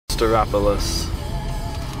Staropoulos.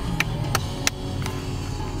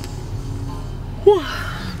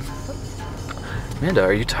 Amanda,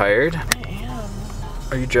 are you tired? I am.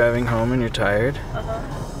 Are you driving home and you're tired?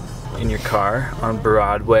 Uh-huh. In your car on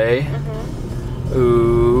Broadway? Mm-hmm.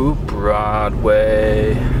 Ooh,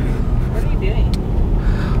 Broadway. What are you doing?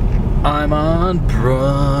 I'm on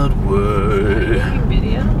Broadway. Are you making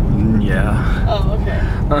video? Yeah. Oh, okay.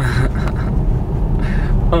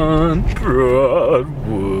 On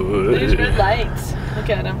Broadway. There's red lights. Look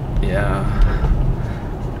at them. Yeah.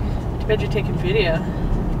 Too bad you're taking video.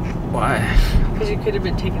 Why? Because you could have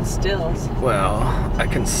been taking stills. Well, I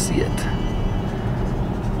can see it.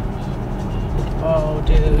 Oh,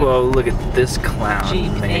 dude. Whoa, look at this clown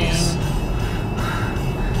Jeep maze. thing.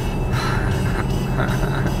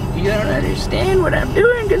 You don't understand what I'm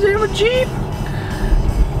doing because I'm a Jeep.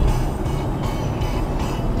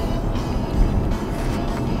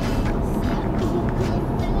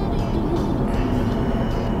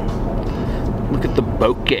 Look at the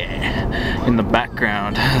bokeh in the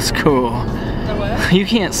background. That's cool. The what? You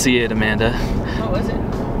can't see it, Amanda. What was it?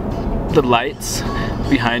 The lights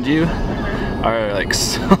behind you are like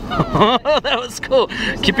so that was cool.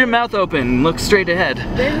 Keep your mouth open. Look straight ahead.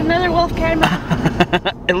 There's another wolf camera.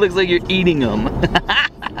 It looks like you're eating them.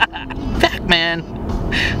 Pac-Man.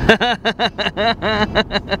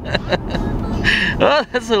 Oh,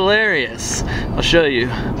 that's hilarious. I'll show you.